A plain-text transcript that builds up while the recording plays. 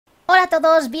Hola a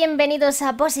todos, bienvenidos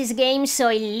a Boss's Games,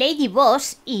 soy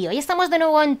Ladyboss y hoy estamos de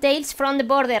nuevo en Tales From The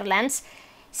Borderlands.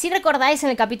 Si recordáis, en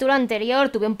el capítulo anterior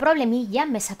tuve un problemilla,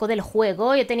 me sacó del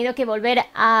juego y he tenido que volver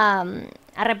a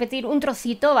repetir un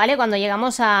trocito, ¿vale? Cuando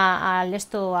llegamos al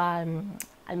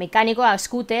mecánico, a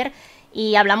Scooter,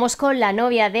 y hablamos con la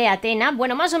novia de Athena.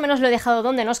 Bueno, más o menos lo he dejado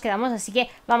donde nos quedamos, así que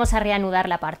vamos a reanudar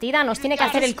la partida. Nos tiene que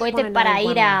hacer el cohete para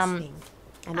ir a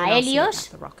Helios.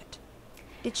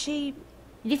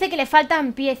 Dice que le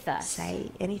faltan piezas.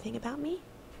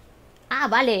 Ah,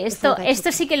 vale,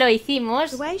 esto sí que lo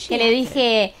hicimos. Que le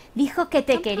dije, dijo que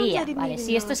te quería. Vale,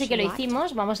 sí, esto sí que lo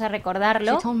hicimos. Vamos a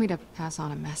recordarlo.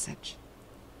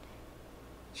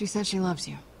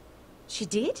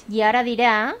 Y ahora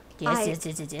dirá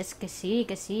que sí,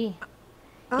 que sí.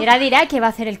 Y ahora dirá que va a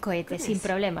hacer el cohete sin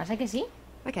problemas, ¿eh que sí?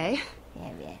 Okay.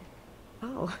 Bien, bien.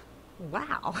 Oh,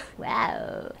 wow.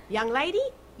 Wow. Young lady,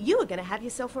 you are going to have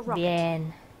yourself a rocket.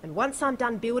 Bien. And once I'm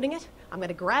done building it, I'm going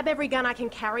to grab every gun I can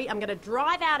carry, I'm going to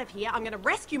drive out of here, I'm going to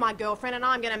rescue my girlfriend, and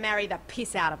I'm going to marry the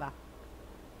piss out of her.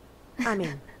 I'm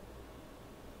in.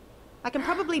 I can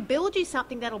probably build you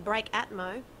something that'll break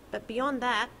Atmo, but beyond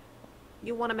that,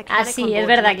 you want a mechanic Ah, sí, on board es to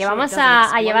verdad make que sure it vamos doesn't a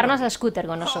explode. llevarnos a Scooter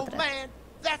con nosotros.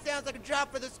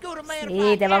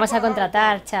 Sí, te vamos a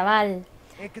contratar, chaval.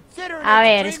 A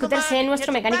ver, Scooter es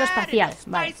nuestro mecánico espacial.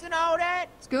 Vale.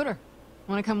 Scooter,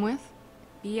 wanna come with?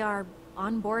 Be our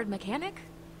on-board mechanic?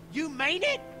 You made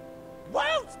it? Woo,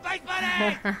 Space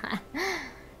Buddy!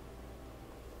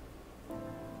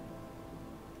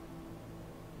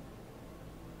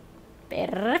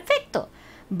 Perfecto.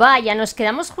 Vaya, nos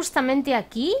quedamos justamente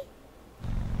aquí.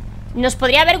 Nos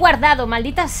podría haber guardado,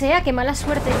 maldita sea, qué mala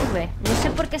suerte tuve. No sé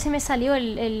por qué se me salió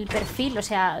el perfil, o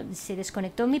sea, se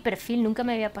desconectó mi perfil, nunca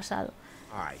me había pasado.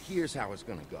 All right, here's how it's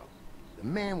gonna go. The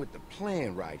man with the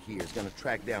plan right here is gonna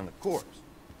track down the corpse.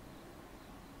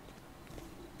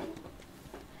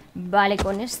 Vale,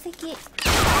 con este que...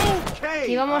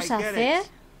 ¿Qué vamos a hacer?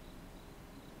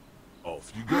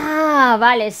 Ah,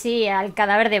 vale, sí, al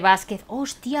cadáver de Vázquez.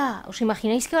 ¡Hostia! ¿Os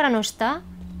imagináis que ahora no está?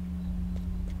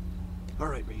 All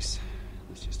right, Reese.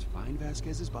 Let's just find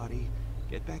Vasquez's body,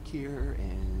 get back here,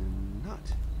 and not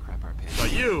crap our pants.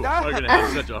 But you are gonna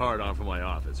have such a hard-on for my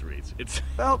office, Reese. It's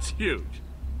huge.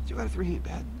 2 out of 3 ain't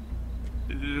bad.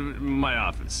 My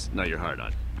office, not your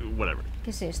hard-on. Whatever.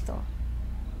 ¿Qué es esto?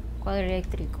 Cuadro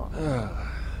eléctrico.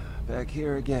 Back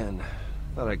here again.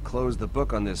 Thought I'd close the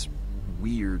book on this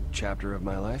weird chapter of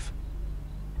my life.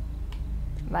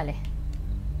 Vale.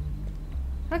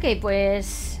 Ok,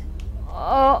 pues...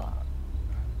 Oh...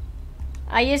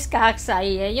 Hay skags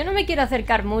ahí, ¿eh? Yo no me quiero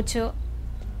acercar mucho.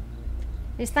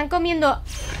 Están comiendo...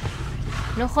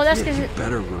 No jodas que...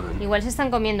 Igual se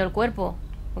están comiendo el cuerpo.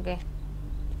 ¿O qué?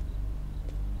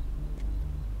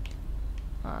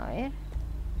 A ver...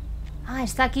 Ah,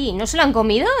 está aquí. ¿No se lo han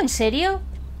comido? ¿En serio?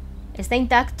 Está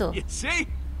intacto. You see?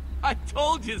 I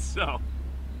told you so.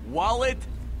 Wallet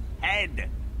head.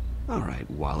 All right,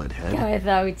 wallet head.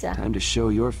 Cabeza hucha. Time to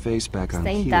show your face back on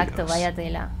Está intacto, Helios. vaya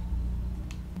tela.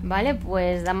 Vale,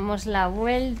 pues damos la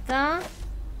vuelta.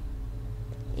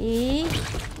 Y...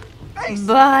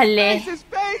 Vale.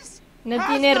 No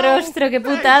tiene rostro, qué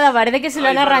putada. Parece que se lo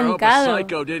han arrancado.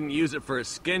 Psycho didn't use it for a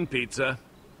skin pizza.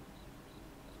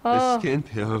 Oh. Skin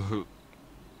pill.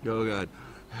 Oh god.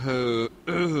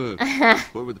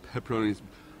 What were the pepperonis?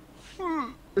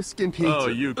 A skin pizza. Oh,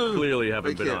 you clearly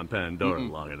haven't been on Pandora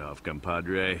long enough,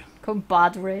 compadre.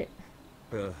 Compadre.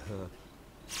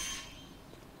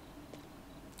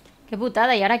 Qué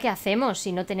putada, ¿y ahora qué hacemos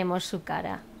si no tenemos su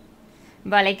cara?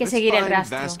 Vale, hay que seguir el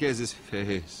rastro. Vasquez's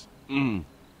face. And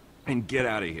get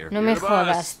out of here. No me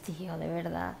jodas, tío, de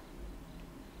verdad.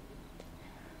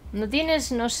 ¿No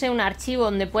tienes, no sé, un archivo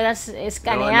donde puedas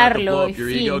escanearlo y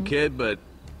fin? Kid, but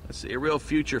I see a real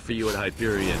future for you at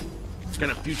Hyperion. It's kind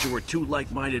of future where two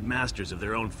like-minded masters of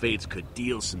their own fates could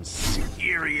deal some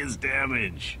serious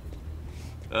damage.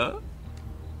 Huh?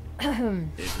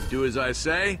 If you do as I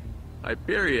say,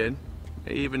 Hyperion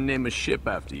may even name a ship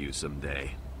after you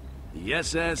someday. The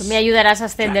SS. Tú me ayudarás a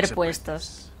ascender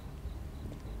puestos.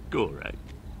 Cool, right?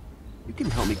 You can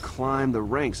help me climb the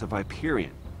ranks of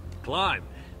Hyperion. Climb.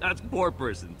 That's poor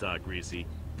person talk, Reese.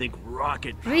 Think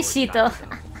rocket power Luisito.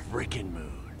 frickin'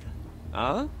 moon.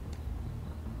 Huh?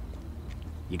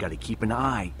 You gotta keep an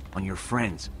eye on your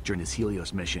friends during this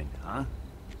Helios mission, huh?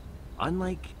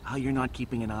 Unlike how you're not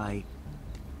keeping an eye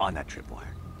on that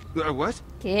tripwire. What?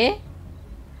 ¿Qué?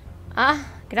 Ah,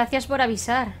 gracias por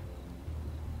avisar.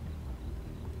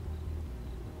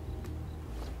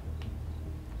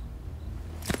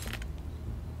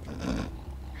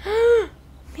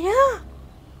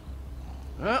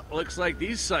 Looks like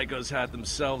these psychos had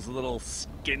themselves a little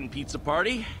skin pizza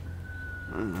party.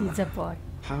 Pizza party.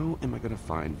 How am I gonna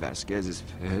find Vasquez's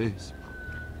face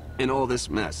in all this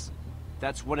mess?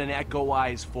 That's what an echo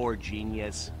eye is for,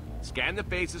 genius. Scan the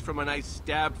faces from a nice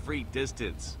stab-free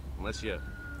distance. Unless you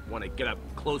want to get up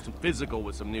close and physical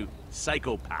with some new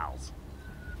psycho pals.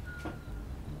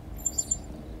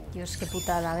 Dios, qué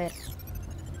putada. A ver.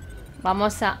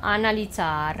 Vamos a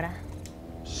analizar.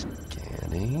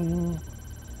 Scanning.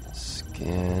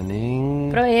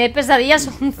 Scanning. Probabilidad de pesadillas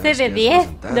 11 de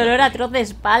 10. Dolor atroz de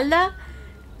espalda.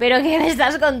 ¿Pero qué me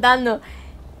estás contando?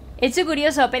 Hecho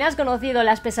curioso, apenas conocido,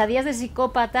 las pesadillas de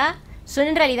psicópata son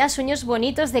en realidad sueños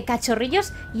bonitos de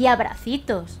cachorrillos y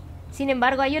abracitos. Sin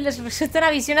embargo, a ellos les resulta una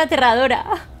visión aterradora.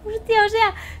 Hostia, o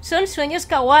sea, son sueños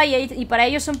kawaii y para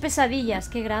ellos son pesadillas.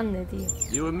 Qué grande, tío.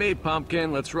 You and me,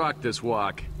 Pumpkin, let's rock this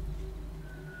walk.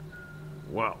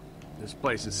 Whoa, this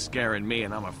place is scaring me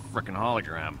and I'm a frickin'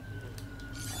 hologram.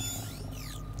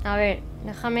 A ver,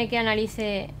 déjame que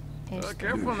analice esto.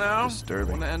 Careful now.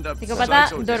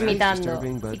 Psicópata dormitando.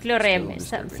 Ciclo REM.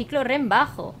 Ciclo REM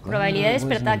bajo. Probabilidad de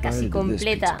despertar casi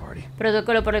completa.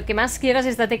 Protocolo, por lo que más quieras,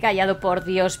 estate callado. Por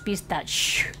Dios, pista.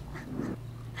 ¡Shh!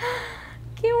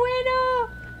 ¡Qué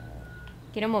bueno!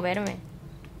 Quiero moverme.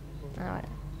 Ahora.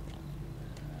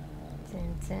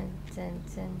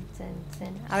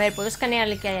 A ver, ¿puedo escanear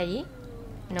el que hay allí?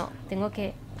 No, tengo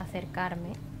que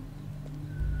acercarme.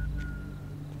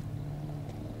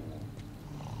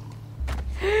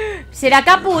 ¿Será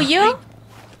capullo?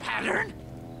 Pattern?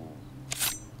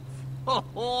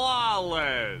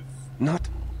 Flawless. Not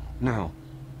now.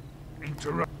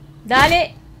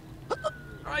 Dale.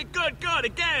 Alright, good,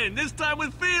 again, this time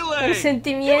with feeling. El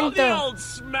sentimiento. The old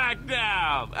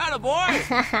smackdown.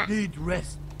 Attaboy. Need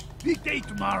rest. Big day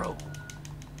tomorrow.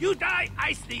 You die,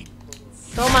 I sleep.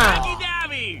 Toma.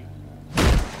 Dabby.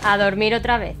 A dormir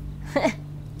otra vez.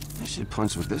 I should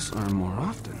punch with this arm more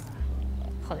often.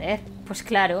 Joder, pues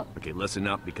claro. Okay, listen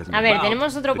up because A ver,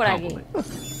 tenemos otro por aquí.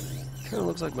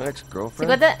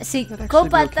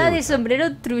 Psicópata de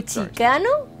sombrero truchicano.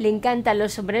 Le encantan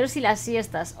los sombreros y las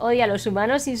siestas. Odia a los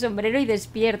humanos sin sombrero y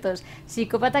despiertos.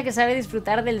 Psicópata que sabe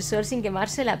disfrutar del sol sin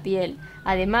quemarse la piel.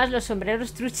 Además, los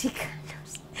sombreros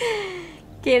truchicanos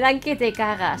quedan que te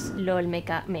cagas. LOL, me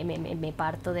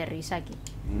parto de risa aquí.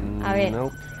 A ver.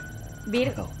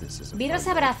 Virus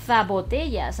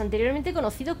abrazabotellas, anteriormente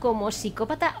conocido como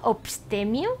psicópata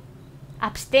abstemio,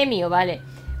 vale.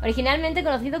 Originalmente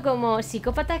conocido como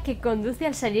psicópata que conduce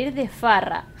al salir de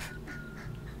farra.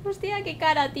 Hostia, qué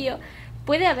cara, tío.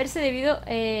 Puede haberse bebido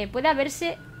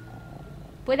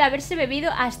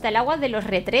hasta el agua de los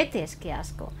retretes, qué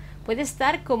asco. Puede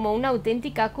estar como una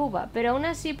auténtica cuba, pero aún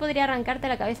así podría arrancarte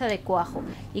la cabeza de cuajo.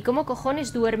 ¿Y cómo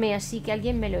cojones duerme así? Que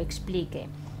alguien me lo explique.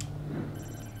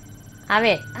 A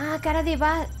ver, cara de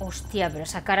hostia, pero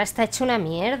esa cara está hecha una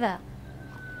mierda.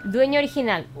 Dueño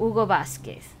original, Hugo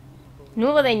Vázquez.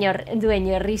 Nuevo dueño,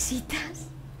 risitas.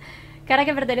 Cara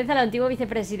que pertenece al antiguo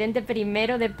vicepresidente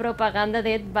primero de propaganda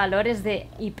de valores de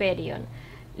Hyperion.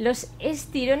 Los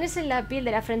estirones en la piel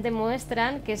de la frente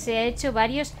muestran que se ha hecho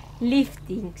varios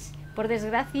liftings. Por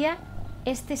desgracia,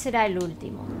 este será el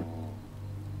último.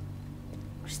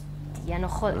 Hostia, no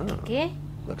joder, ¿qué?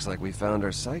 Looks like we found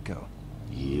our psycho.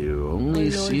 You only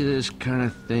see this kind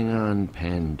of thing on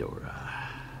Pandora.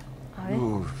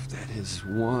 Oof, that is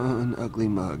one ugly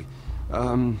mug.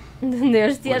 ¿Dónde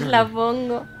hostias la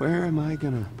pongo? Where am I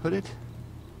gonna put it?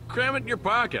 Cram it in your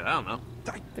pocket, I don't know.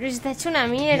 Pero está hecho una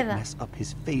mierda. Mess up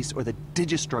his face or the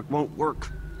digistruct won't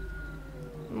work.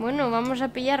 Bueno, vamos a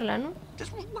pillarla, ¿no?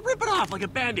 Just rip it off like a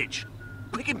bandage.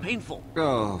 Quick and painful.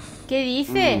 Oh. ¿Qué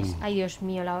dices? Ay, Dios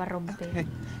mío, la va a romper. Okay,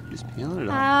 just peel it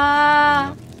off.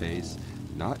 Ah. Face.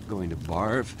 Not going to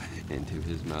barf into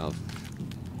his mouth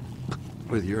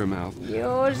with your mouth.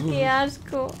 Dios, qué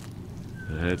asco.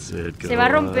 That's it. Se va a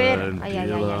romper. Ay, ay,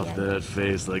 peel ay, off that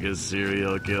face like a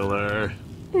serial killer.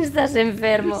 Estás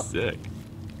enfermo. Sick.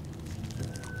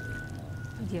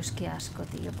 Dios, qué asco,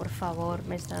 tío, por favor.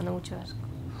 Me está dando mucho asco.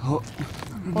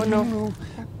 Oh no.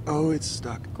 Oh, it's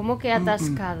stuck. ¿Cómo que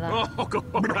atascada? Oh,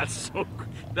 that's so.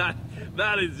 That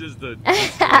is just the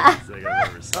thing I've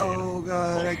ever seen. Oh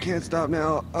God, I can't stop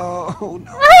now. Oh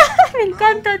no. Me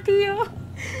encanta, tío.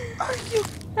 Are you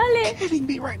kidding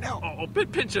me right now? Oh,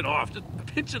 pinch it off. Just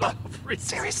pinch it off.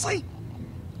 Seriously?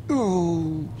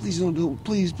 Oh, please don't do it.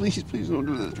 Please don't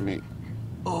do this to me.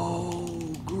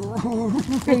 Oh,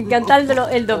 gross. Me encanta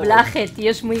el doblaje, tío,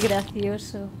 es muy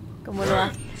gracioso. ¿Cómo lo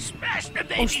hace?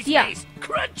 ¡Hostia!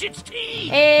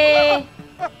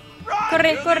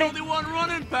 Corre, You're corre. the only one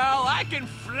running, pal. I can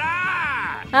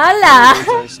fly.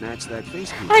 ¡Hala! I snatched that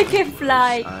face piece I off can yours,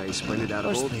 fly. I sprinted out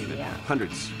of Oldhaven. Hostia.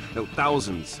 Hundreds, no,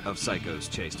 thousands of psychos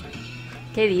chased me.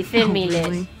 ¿Qué dices, Oh, Miles?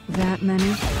 really? That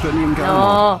many? Couldn't even count them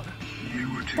all.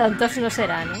 No. Tantos no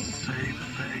serán, ¿eh?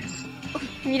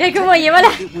 Mira cómo lleva la...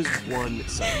 It was one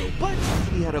psycho, but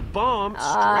he had a bomb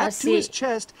Ah, strapped to sí. his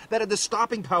chest that had the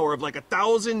stopping power of like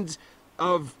 1,000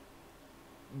 of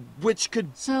which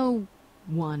could So,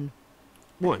 one.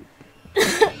 one.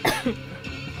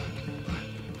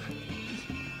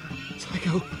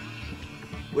 Psycho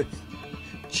with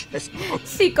chest bomb.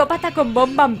 Psicópata con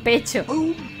bomba en pecho.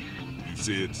 Oh,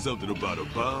 Said something about a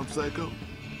bomb, psycho?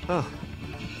 oh,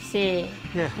 Sí,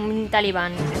 yeah. un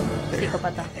talibán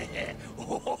psicópata.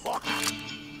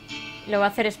 Lo va a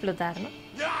hacer explotar, ¿no?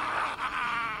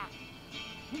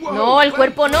 No, el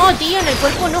cuerpo no, tío, en el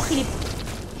cuerpo no, gilipollas.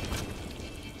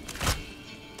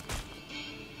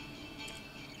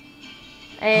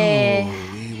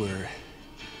 We were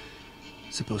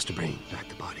supposed to bring back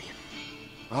the body.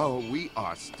 Oh, we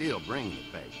are still bringing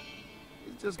it back.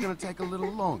 It's just gonna take a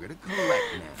little longer to collect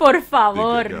now. Por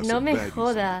favor, no me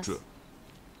jodas.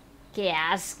 ¡Qué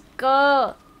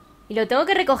asco! ¿Y lo tengo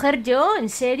que recoger yo? ¿En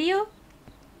serio?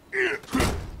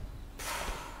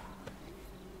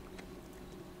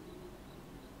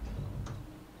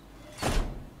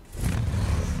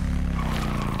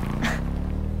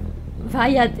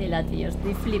 Vaya tela, tío,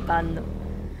 estoy flipando.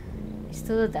 Es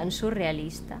todo tan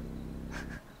surrealista.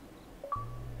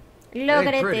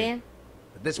 Logrete.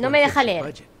 No me deja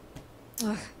leer.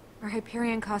 Ugh, are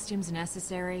Hyperion costumes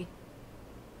necessary?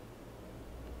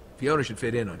 Fiona should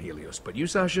fit in on Helios, but you,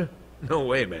 Sasha? No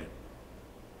way, man.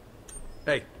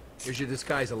 Hey, here's your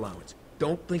disguise allowance.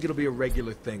 Don't think it'll be a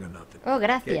regular thing or nothing. Oh, Get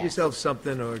gracias. yourself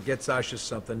something or get Sasha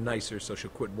something nicer so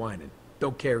she'll quit whining.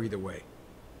 Don't care either way.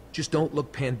 Just don't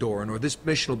look Pandoran or this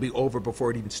mission will be over before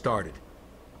it even started.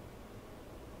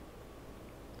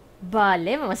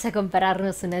 Vale, vamos a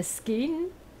comprarnos una skin.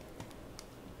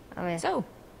 A ver. So,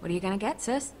 what are you gonna get,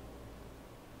 sis?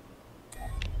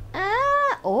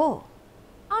 Ah, oh.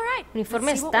 All right. Uniforme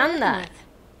let's see what we're working estándar. with.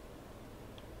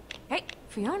 Hey,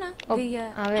 Fiona, Oh, the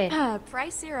a ver.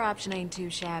 pricier option ain't too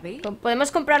shabby.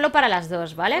 Podemos comprarlo para las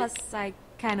dos, ¿vale? Plus, I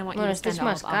kind of want Bueno, you to este es spend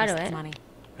all más of caro, August's ¿eh? money.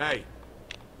 Hey,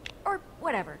 Or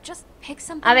whatever, just pick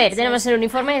something. A ver, that tenemos says, el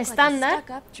uniforme "I look like a estándar.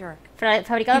 stuck-up jerk."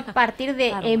 Fabricado a partir de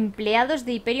Claro. empleados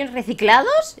de Hyperion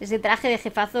reciclados. Ese traje de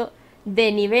jefazo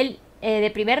de nivel de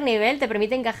primer nivel te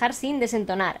permite encajar sin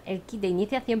desentonar. El kit de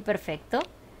iniciación perfecto.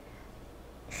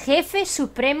 Jefe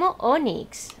Supremo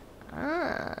Onyx.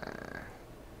 Ah.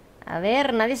 A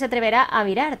ver, nadie se atreverá a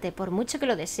mirarte, por mucho que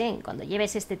lo deseen. Cuando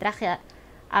lleves este traje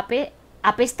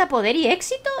apesta poder y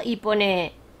éxito y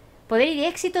pone... Poder y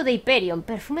éxito de Hyperion.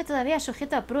 Perfume todavía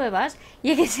sujeto a pruebas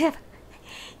y a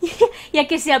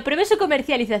que se apruebe su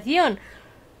comercialización.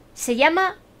 Se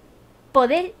llama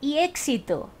Poder y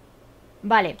Éxito.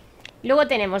 Vale. Luego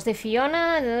tenemos de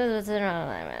Fiona.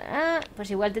 Pues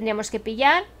igual tendríamos que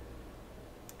pillar.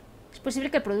 Es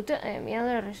posible que el producto enviado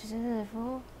a la resistencia de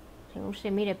fuego según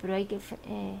se mire, pero hay que...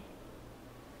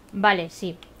 Vale,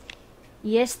 sí.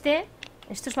 Y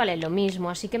estos valen lo mismo,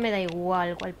 así que me da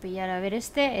igual cuál pillar. A ver,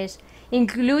 este es...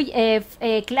 Incluye...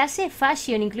 clase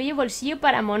Fashion, incluye bolsillo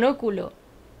para monóculo.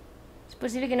 Es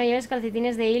posible que no lleves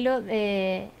calcetines de hilo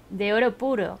de oro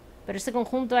puro, pero este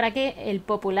conjunto hará que el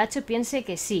populacho piense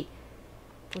que sí.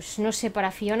 Pues no sé,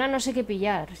 para Fiona no sé qué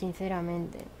pillar,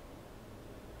 sinceramente.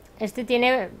 Este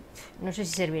tiene... No sé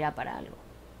si servirá para algo.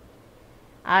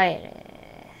 A ver...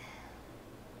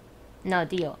 No,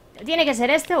 tío. ¿Tiene que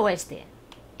ser este o este?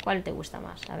 ¿Cuál te gusta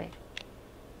más? A ver.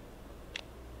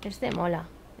 Este mola.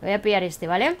 Voy a pillar este,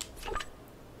 ¿vale?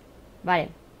 Vale.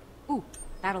 Ooh,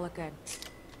 that'll look good.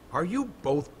 Are you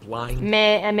both blind?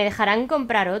 ¿Me dejarán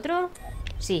comprar otro?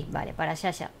 Sí, vale, para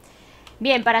Sasha.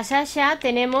 Bien, para Sasha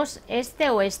tenemos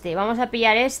este o este. Vamos a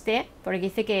pillar este, porque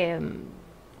dice que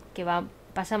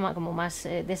pasa como más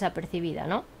desapercibida,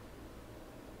 ¿no?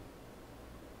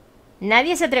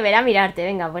 Nadie se atreverá a mirarte.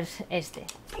 Venga, pues este.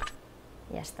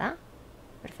 Ya está.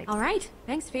 Perfecto. All right,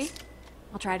 thanks, Fee.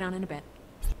 I'll try it on in a bit.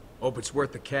 Hope it's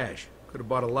worth the cash. Could have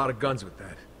bought a lot of guns with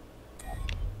that.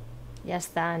 Ya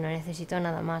está, no necesito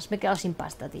nada más. Me he quedado sin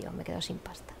pasta, tío. Me he quedado sin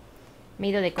pasta. Me he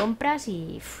ido de compras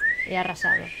y he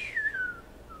arrasado.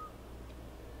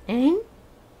 ¿Eh?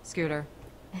 Scooter.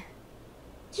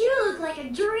 You look like a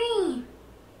dream.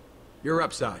 You're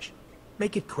up, Saj.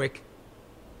 Make it quick.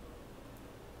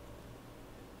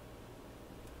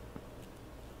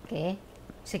 ¿Qué?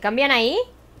 ¿Se cambian ahí?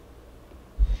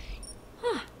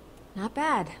 Not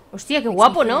bad. Hostia, qué Makes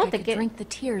guapo, me feel ¿no? like I could drink the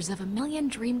tears of a million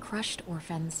dream-crushed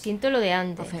orphans. Siento lo de I'll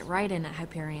antes. fit right in at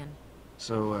Hyperion.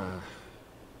 So,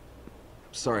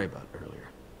 sorry about earlier.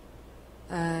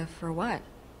 For what?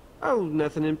 Oh,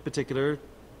 nothing in particular.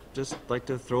 Just like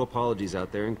to throw apologies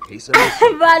out there in case I missed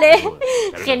it. Vale,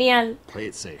 Better not genial. play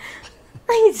it safe.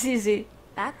 Ay, sí, sí.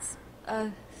 That's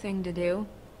a thing to do.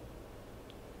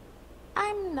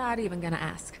 I'm not even gonna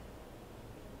ask.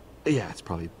 Yeah, it's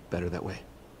probably better that way.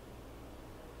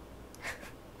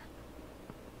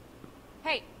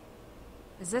 Hey,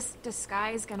 is this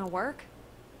disguise gonna work?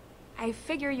 I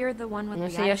figure you're the one with No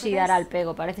the sé eye yo for si this. dará al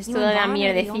pego. Pareces You toda and la Vaughn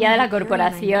are the mierdecilla only de la Hyperion I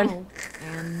corporación. know,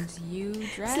 and you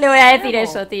dress Le voy a decir terrible.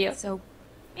 eso, tío. So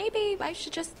maybe I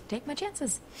should just take my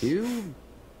chances. You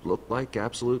look like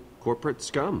absolute corporate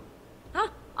scum. Huh,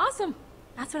 awesome.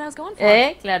 That's what I was going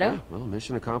for. Claro. Yeah, well,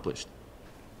 mission accomplished.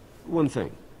 One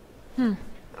thing.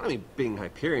 I mean, being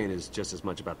Hyperion is just as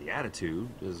much about the attitude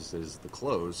as the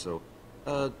clothes, so...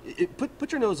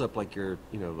 put your nose up like you're,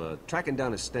 tracking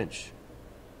down a stench.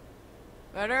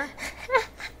 Better?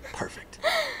 Perfect.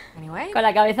 Anyway, Con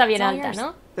la cabeza bien it's all alta, yours.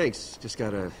 ¿no? Thanks. Just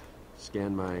gotta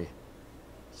scan my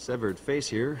severed face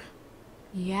here.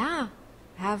 Yeah,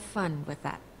 have fun with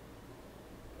that.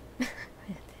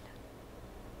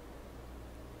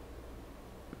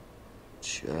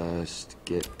 Just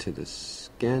get to the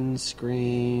scan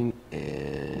screen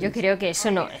and... Yo creo que eso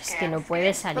no, es que no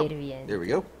puede salir bien. There we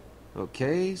go.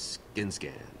 Okay,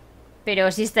 scan. Pero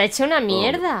si está hecho una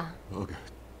mierda. Okay.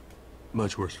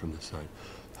 Much worse from this side.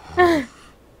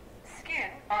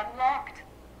 Skin unlocked.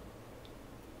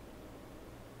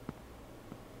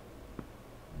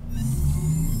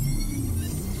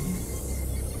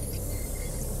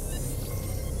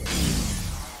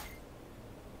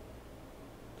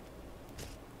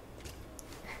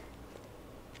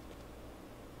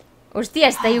 Hostia,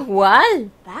 está igual.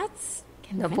 That's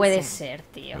No convincing. puede ser,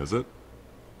 tío. Is it?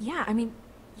 Yeah, I mean,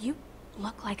 you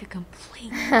look like a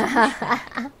complete...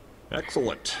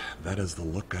 Excellent. That is the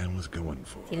look I was going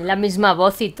for. Tiene la misma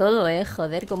voz y todo,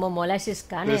 joder, cómo mola ese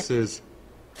escáner. This is...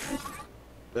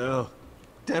 Oh,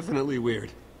 definitely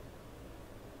weird.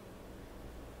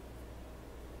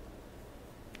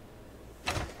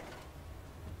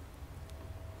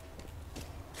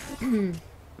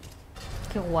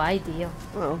 Qué guay, tío.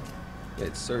 Well,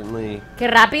 it's certainly... Qué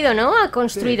rápido, ¿no? Ha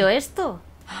construido esto.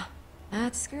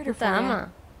 That's Scooter for Puta ya.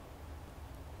 ama.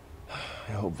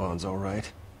 I hope Vaughn's all right.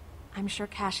 I'm sure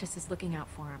Cassius is looking out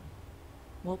for him.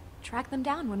 We'll track them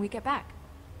down when we get back.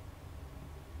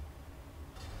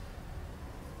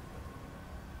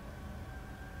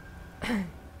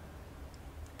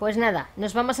 Pues nada,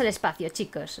 nos vamos al espacio,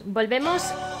 chicos. Volvemos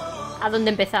a donde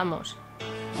empezamos.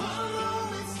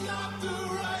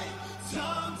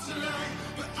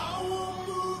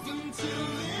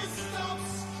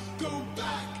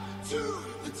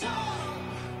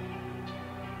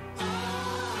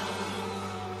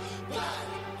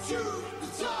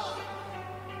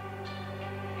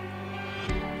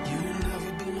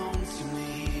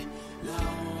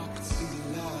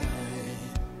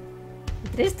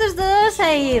 Entre estos dos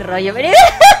hay rollo. Me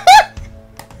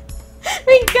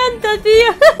encanta,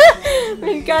 tío.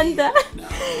 Me encanta.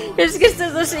 Es que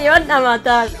estos dos se llevan a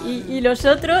matar. Y los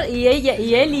otros, y ella,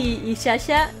 y él y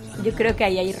Sasha, yo creo que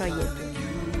ahí hay rollo.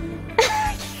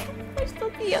 Esto,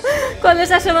 tío. Cuando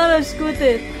se ha asomado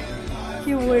Scooter.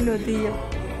 Qué bueno, tío.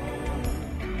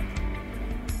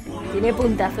 Tiene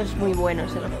puntazos muy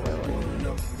buenos en los juegos.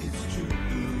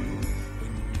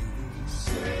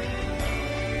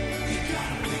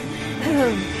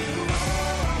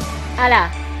 ¡Hala!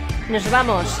 Nos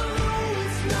vamos.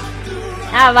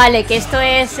 Ah, vale, que esto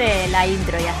es la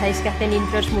intro. Ya sabéis que hacen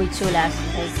intros muy chulas.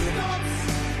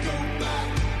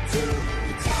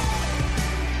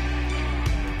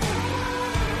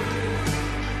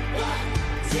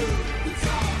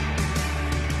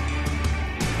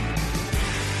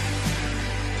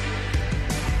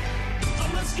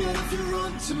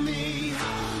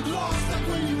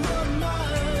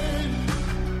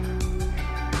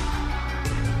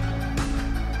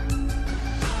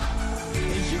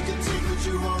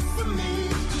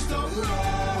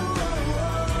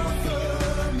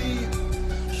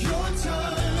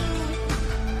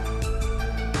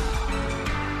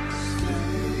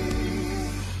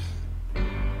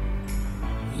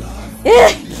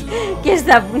 ¿Que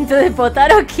está a punto de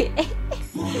potar o qué?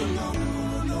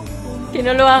 Que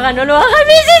no lo haga, no lo haga.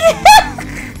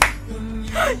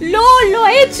 ¡No! ¡Lo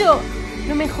ha hecho!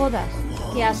 No me jodas.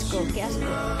 Qué asco, qué asco.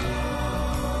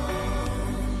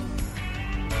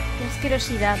 Qué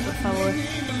asquerosidad, por favor.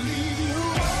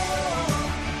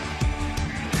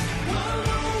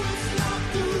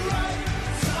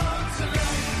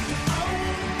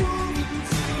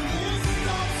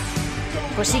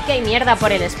 Pues sí que hay mierda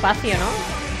por el espacio, ¿no?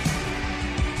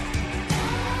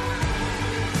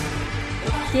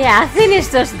 ¿Qué hacen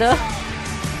estos dos?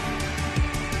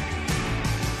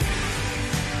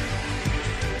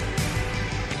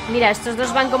 Mira, estos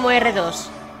dos van como R2.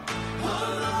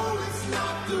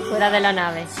 Fuera de la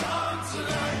nave.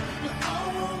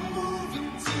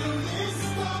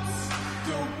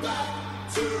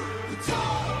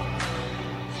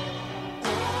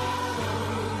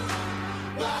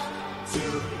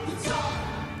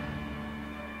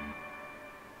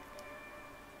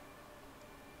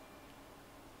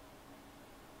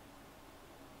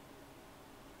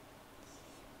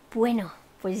 Bueno,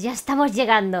 pues ya estamos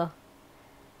llegando.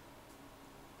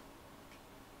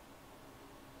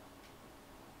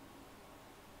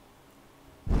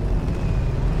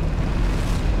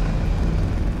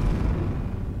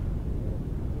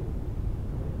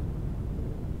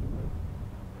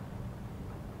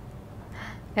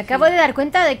 Me acabo de dar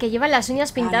cuenta de que llevan las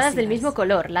uñas pintadas del mismo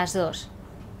color, las dos.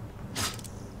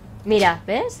 Mira,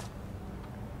 ¿ves?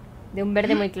 De un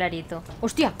verde muy clarito.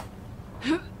 ¡Hostia!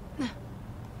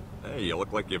 Hey, you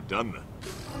look like you've done that.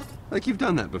 Like you've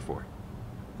done that before.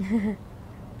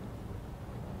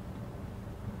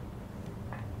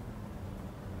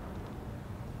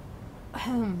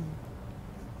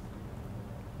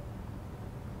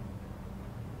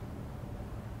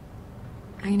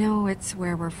 I know it's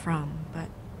where we're from, but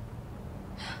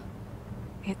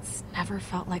it's never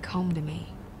felt like home to me.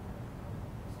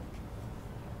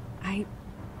 I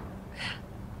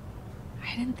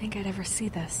didn't think I'd ever see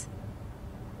this.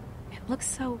 It looks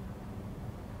so...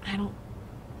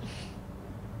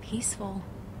 peaceful.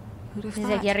 Who'd have Desde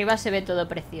thought? aquí arriba se ve todo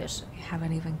precioso. We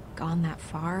haven't even gone that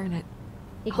far, and it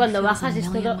Y all cuando feels bajas a es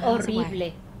million todo miles away.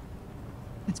 horrible.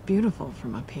 It's beautiful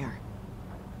from up here.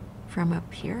 From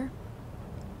up here?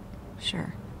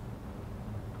 Sure.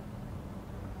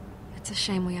 It's a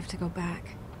shame we have to go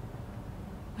back.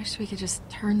 Wish we could just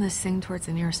turn this thing towards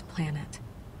the nearest planet.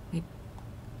 We'd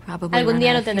probably Algún run día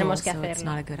out lo of fuel, tendremos que so it's hacerlo.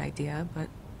 not a good idea, but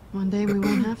One day we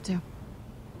won't have to.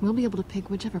 We'll be able to pick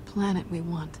whichever planet we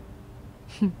want.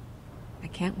 I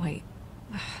can't wait.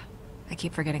 I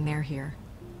keep forgetting they're here.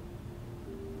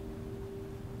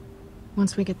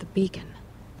 Once we get the beacon,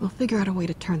 we'll figure out a way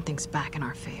to turn things back in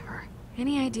our favor.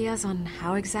 Any ideas on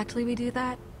how exactly we do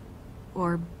that?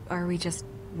 Or are we just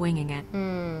winging it?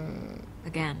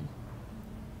 Again.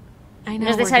 I know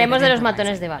Nos we're desharemos good de at los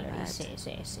matones de improvising, Valerie. but Sí,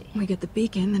 sí, sí. We get the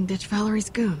beacon and ditch Valerie's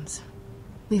goons.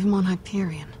 Leave them on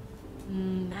Hyperion.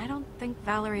 I don't think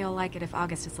Valerie will like it if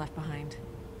August is left behind.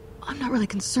 I'm not really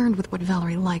concerned with what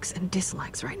Valerie likes and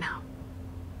dislikes right now.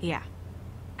 Yeah,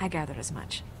 I gathered as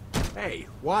much. Hey,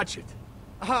 watch it.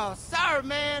 Oh, sorry,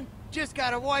 man. Just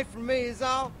got away from me is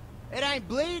all. It ain't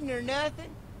bleeding or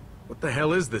nothing. What the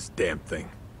hell is this damn thing?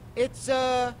 It's,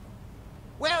 well,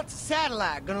 it's a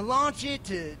satellite. Gonna launch it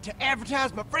to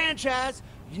advertise my franchise.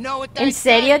 You know what they ¿En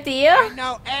serio, say? tío? Ain't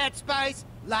no ad space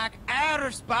like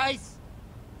outer space.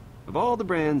 Of all the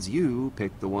brands, you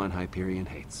picked the one Hyperion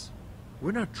hates.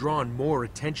 We're not drawing more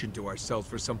attention to ourselves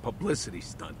for some publicity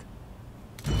stunt.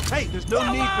 Hey, there's no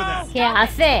need for that. ¿Qué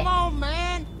hace? Come on,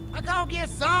 man. I gotta get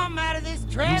something out of this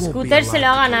trip. We won't be Scooter se lo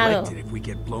ha allowed to ganado. collect it if we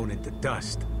get blown into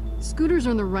dust. Scooter's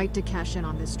earned the right to cash in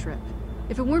on this trip.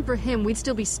 If it weren't for him, we'd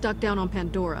still be stuck down on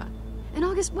Pandora. And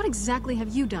August, what exactly have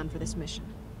you done for this mission?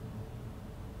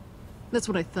 That's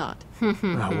what I thought.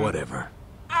 Whatever.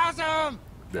 Awesome.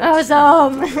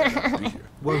 Awesome.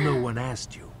 Well, no one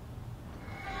asked you.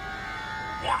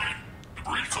 Warning.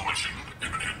 Debris collision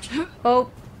imminent. Oh.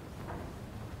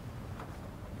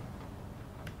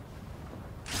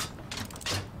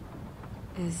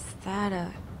 Is that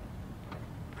a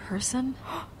person?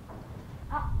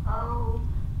 Uh-oh.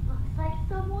 Looks like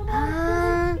someone else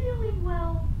isn't feeling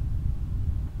well.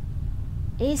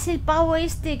 Es el pavo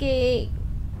este que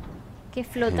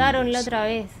flotaron la otra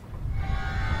vez.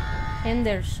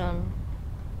 Henderson.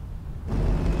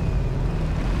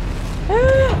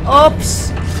 Ops.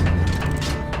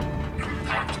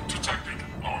 Impact detected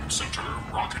on center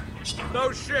rocket booster.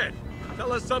 No shit.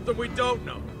 Tell us something we don't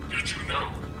know. Did you know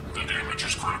the damage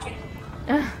is critical?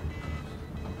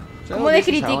 ¿Cómo de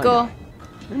crítico?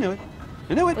 I knew it.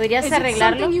 I knew it. ¿Podrías Is it arreglarlo?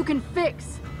 something you can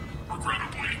fix?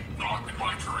 Regrettably, not in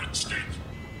my current state.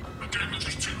 The damage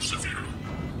is too severe.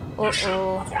 Oh, Mission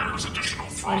oh. requires additional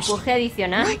thrust. Empuje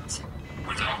adicional. Right.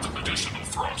 Without the additional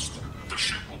thrust, the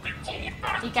ship will be pulled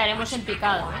back. Y caeremos en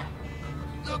picado.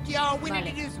 Look, y'all, we Vale.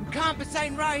 need to do some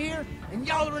compensating right here, and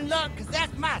y'all are in luck, because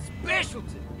that's my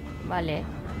specialty. Vale.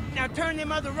 Now turn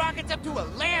them other rockets up to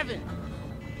 11.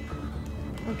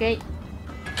 Ok.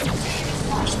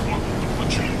 Thrust one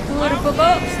depletion. Turbo.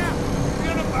 We're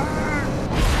gonna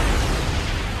burn.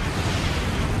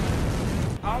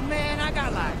 Oh man, I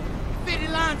got like 50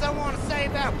 lines I want to say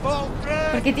about bolt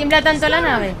thrust. ¿Por qué tiembla tanto la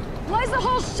nave? Why is the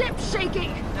whole ship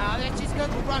shaking? No, that's just because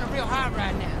we're running real high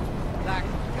right now. Like,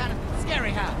 kind of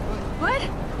scary high. What?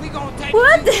 We gonna take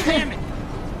What? it to the limit.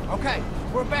 Okay,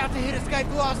 we're about to hit escape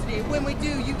velocity, and when we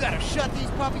do, you gotta shut these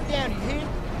puppies down, you hear?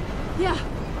 Yeah,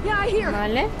 I hear.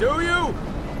 Vale. Do you?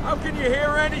 How can you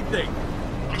hear anything?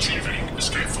 Achieving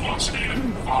escape velocity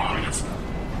in 5,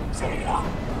 4,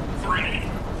 3,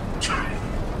 2,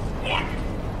 1.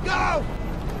 Go!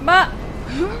 Va.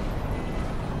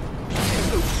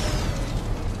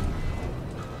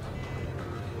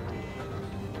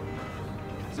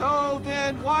 So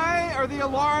then, why are the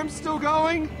alarms still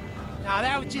going? Now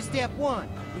that was just step 1.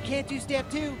 We can't do step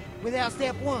 2 without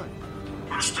step 1.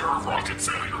 Booster rocket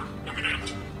failure imminent.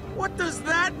 What does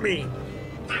that mean?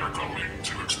 They are going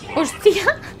to explode.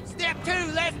 Hostia. Step 2,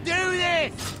 let's do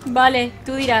this! Vale,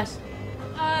 tú dirás.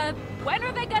 When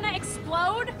are they gonna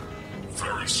explode?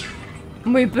 Very soon.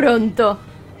 Muy pronto.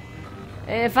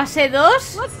 Fase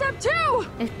 2. What's step 2?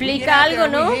 Explica algo,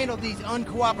 ¿no? We handle these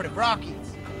uncooperative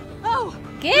rockets. Oh,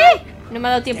 ¿Qué? No me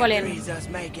ha dado tiempo a Step leer. 3 is us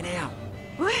making out.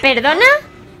 ¿Perdona?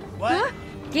 What?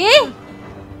 ¿Qué?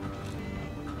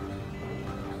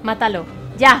 Mátalo.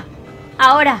 Ya.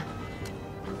 Ahora.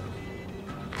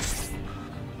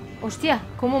 Hostia,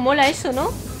 cómo mola eso, ¿no?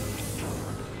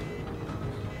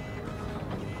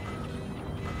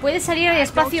 ¿Puedes salir al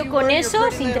espacio con eso,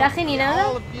 sin traje ni nada?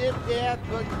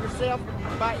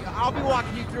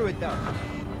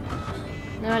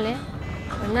 Vale.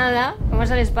 Pues nada, vamos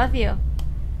al espacio.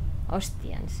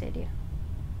 Hostia, en serio.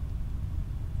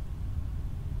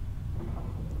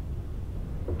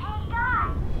 Hey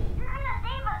guys, you're gonna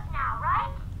save us now,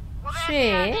 right?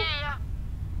 Sí.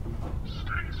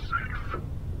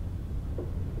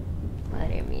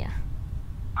 Madre mía.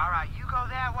 Alright, you go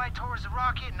that way towards the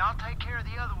rocket and I'll take care of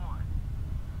the other one.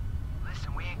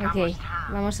 Listen, we ain't got Ok, much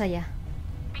time. vamos allá.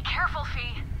 Be careful,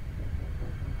 Fee.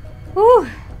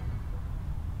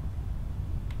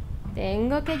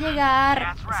 Tengo que llegar.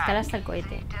 That's right. Escala hasta el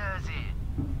cohete. Easy does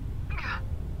it.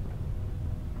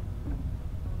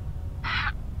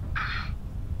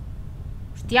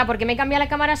 Hostia, ¿por qué me cambia la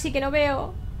cámara así que no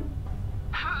veo?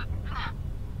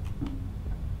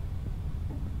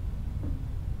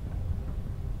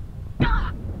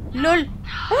 ¡Lol!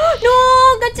 ¡Oh, ¡no!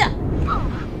 ¡Gacha!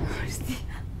 Hostia.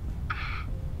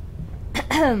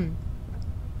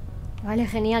 Vale,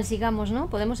 genial, sigamos, ¿no?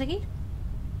 ¿Podemos seguir?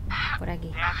 Por aquí.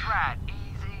 That's right.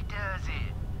 Easy does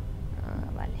it.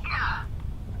 Ah, vale.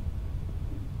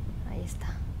 Ahí está.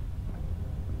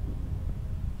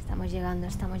 Estamos llegando,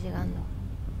 estamos llegando.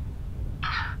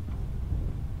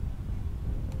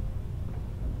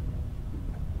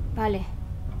 Vale.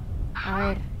 A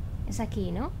ver. Es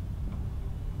aquí, ¿no?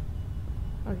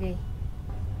 Ok.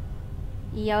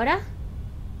 ¿Y ahora?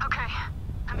 Okay,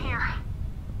 I'm here.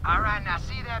 Alright, now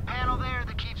see that panel there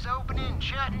that keeps opening and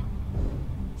shutting?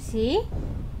 ¿Sí?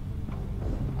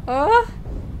 ¡Oh!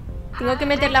 ¿Tengo que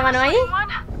meter la mano ahí?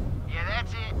 Yeah,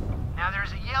 that's it. Now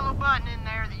there's a yellow button in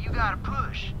there that you gotta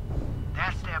push.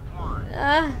 That's step 1.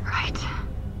 Ah, Right.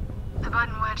 The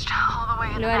button wedged all the way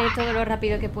in the lo haré back. todo lo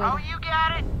rápido que pueda. Oh, you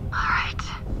got it? All right.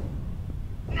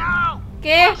 No!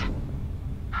 ¿Qué?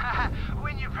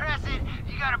 When you press it,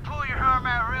 you gotta pull your arm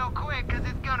out real quick, cause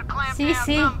it's gonna clamp Sí, down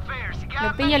sí. something fierce. You got Lo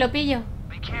me? pillo, lo pillo.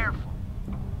 Be careful.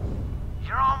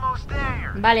 You're almost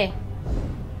there. Vale.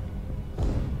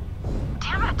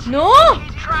 Damn it. ¡No!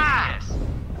 Keep trying.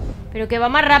 ¿Pero que va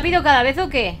más rápido cada vez o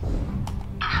qué?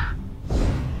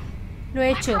 Lo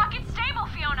he hecho. Rocket stable,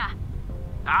 Fiona.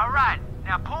 All right,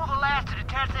 now pull the last to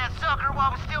detach that sucker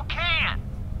while we still can.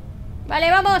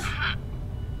 Vale, vamos.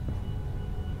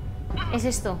 Es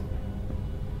esto.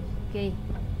 Ok.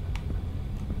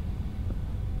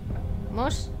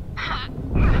 Vamos.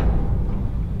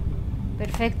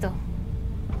 Perfecto.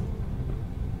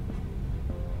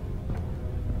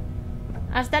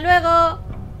 Hasta luego.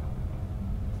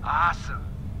 Awesome.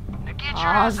 Now get your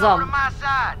ass over to my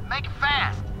side. Make it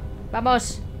fast.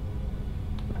 Vamos.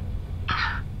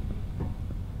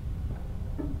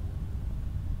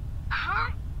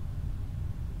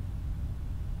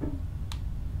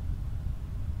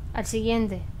 Al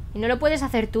siguiente. ¿Y no lo puedes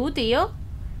hacer tú, tío?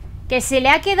 Que se le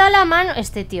ha quedado la mano.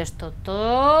 Este tío es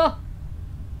tonto.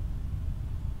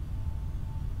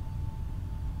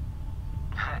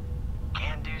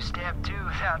 Can't do step 2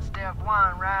 without step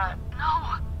 1, right?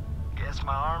 No. Guess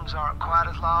my arms aren't quite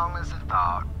as long as I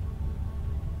thought.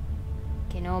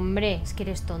 Que no, hombre. Es que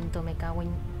eres tonto, me cago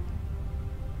en...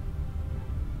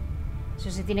 Eso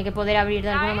se tiene que poder abrir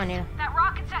de alguna manera. That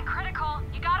rocket's at critical.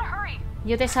 You gotta hurry.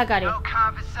 Yo te sacaré. No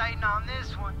compensating on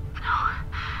this one.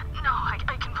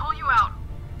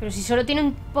 Pero si solo tiene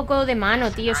un poco de mano,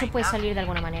 tío, eso puede salir de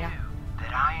alguna manera.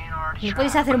 ¿No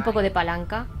puedes hacer un poco de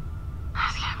palanca?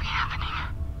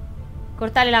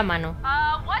 Córtale la mano.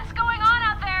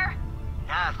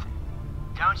 Nothing.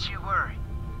 Don't you worry.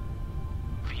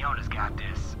 Fiona's got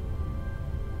this.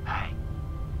 Hey.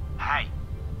 Hey.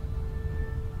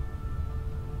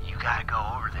 You gotta go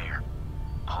over there.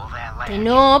 Hold that leg. Que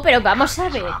no, pero vamos a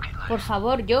ver. Por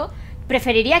favor, yo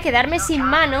preferiría quedarme sin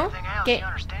mano que...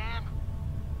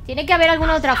 Tiene que haber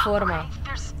alguna otra forma.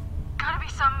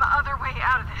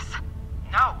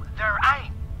 No, there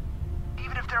ain't.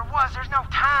 Even if there was, there's no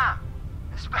time.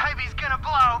 This baby's gonna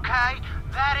blow, okay?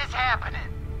 That is happening.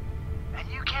 And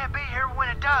you can't be here when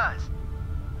it does.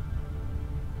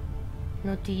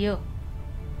 No, tío.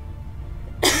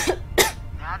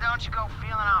 Now don't you go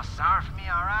feeling all sorry for me,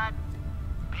 alright?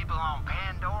 People on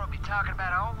Pandora will be talking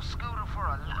about old Scooter for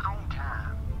a long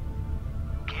time.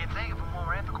 Can't think of a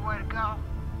more epic way to go.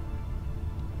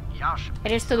 Y'all should...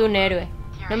 Eres todo un héroe.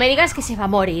 No me digas que se va a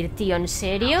morir, tío. ¿En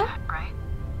serio?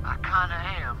 I kinda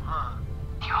am, huh?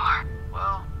 You are.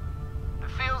 Well, it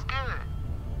feels good.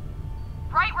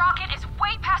 Right rocket is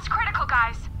way past critical,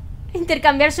 guys.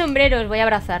 Intercambiar sombreros. Voy a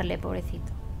abrazarle,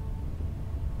 pobrecito.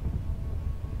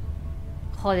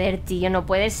 Joder, tío, no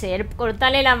puede ser.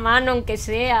 Córtale la mano, aunque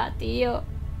sea, tío.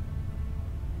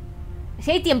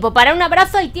 Si hay tiempo para un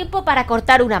abrazo, hay tiempo para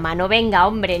cortar una mano. Venga,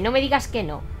 hombre, no me digas que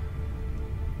no.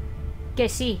 Que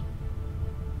sí.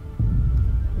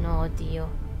 No, tío.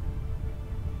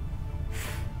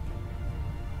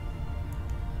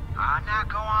 Now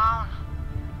go on.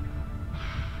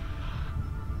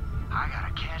 I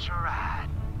gotta catch a ride.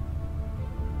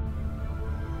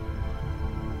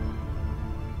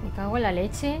 Me cago en la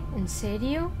leche. ¿En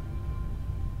serio?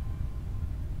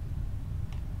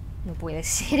 No puede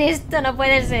ser esto, no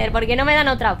puede ser. ¿Por qué no me dan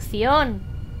otra opción?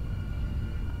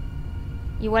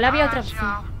 Igual había otra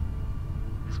opción.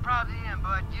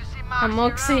 A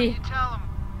Moxie.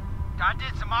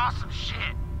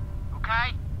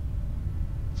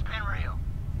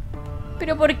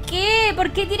 ¿Pero por qué?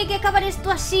 ¿Por qué tiene que acabar esto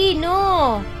así?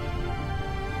 ¡No!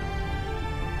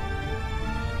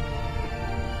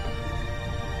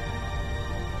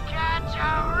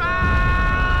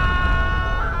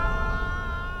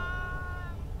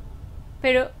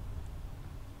 Pero...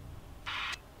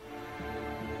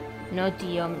 No,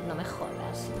 tío, no me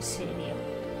jodas, en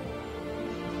serio.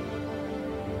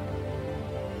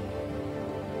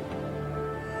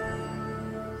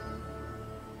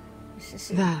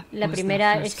 Es la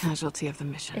primera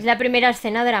es la primera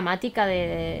escena dramática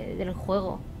del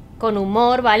juego. Con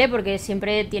humor, ¿vale? Porque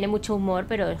siempre tiene mucho humor,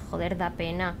 pero joder, da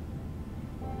pena.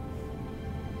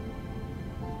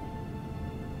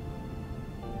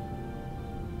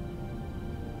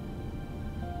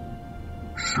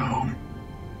 So,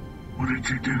 what did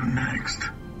you do next?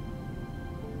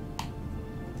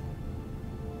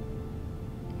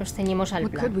 Nos ceñimos al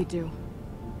plan. What could we do?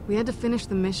 We had to finish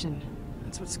the mission.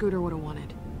 That's what Scooter would have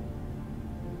wanted.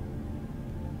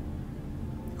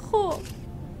 Jo,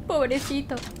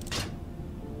 pobrecito.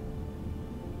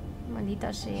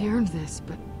 Maldita sea. He earned this,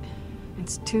 but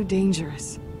it's too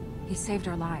dangerous. He saved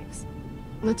our lives.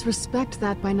 Let's respect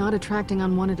that by not attracting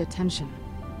unwanted attention.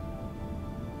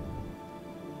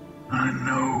 I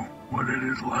know what it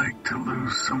is like to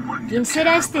lose someone. ¿Quién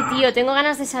será este tío? Tengo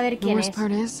ganas de saber quién es. The worst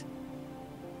part is,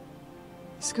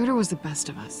 Scooter was the best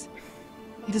of us.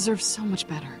 He deserves so much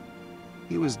better.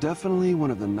 He was definitely one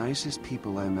of the nicest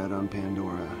people I met on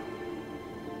Pandora.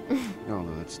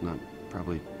 Although that's not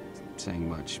probably saying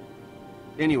much.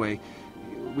 Anyway,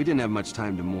 we didn't have much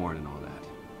time to mourn and all that.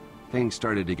 Things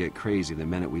started to get crazy the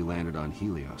minute we landed on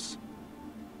Helios.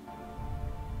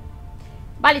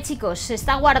 Vale, chicos, se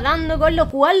está guardando, con lo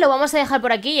cual lo vamos a dejar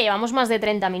por aquí. Ya llevamos más de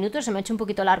 30 minutos, se me ha hecho un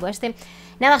poquito largo este.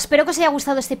 Nada, espero que os haya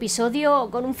gustado este episodio,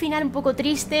 con un final un poco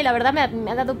triste. La verdad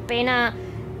me ha dado pena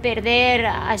perder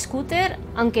a Scooter,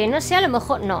 aunque no sé, a lo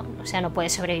mejor... No, o sea, no puede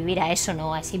sobrevivir a eso,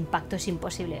 no, a ese impacto es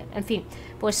imposible. En fin,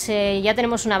 pues ya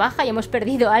tenemos una baja, ya hemos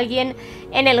perdido a alguien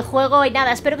en el juego. Y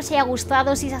nada, espero que os haya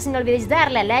gustado. Si es así, no olvidéis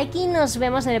darle a like y nos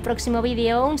vemos en el próximo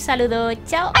vídeo. Un saludo,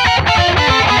 chao.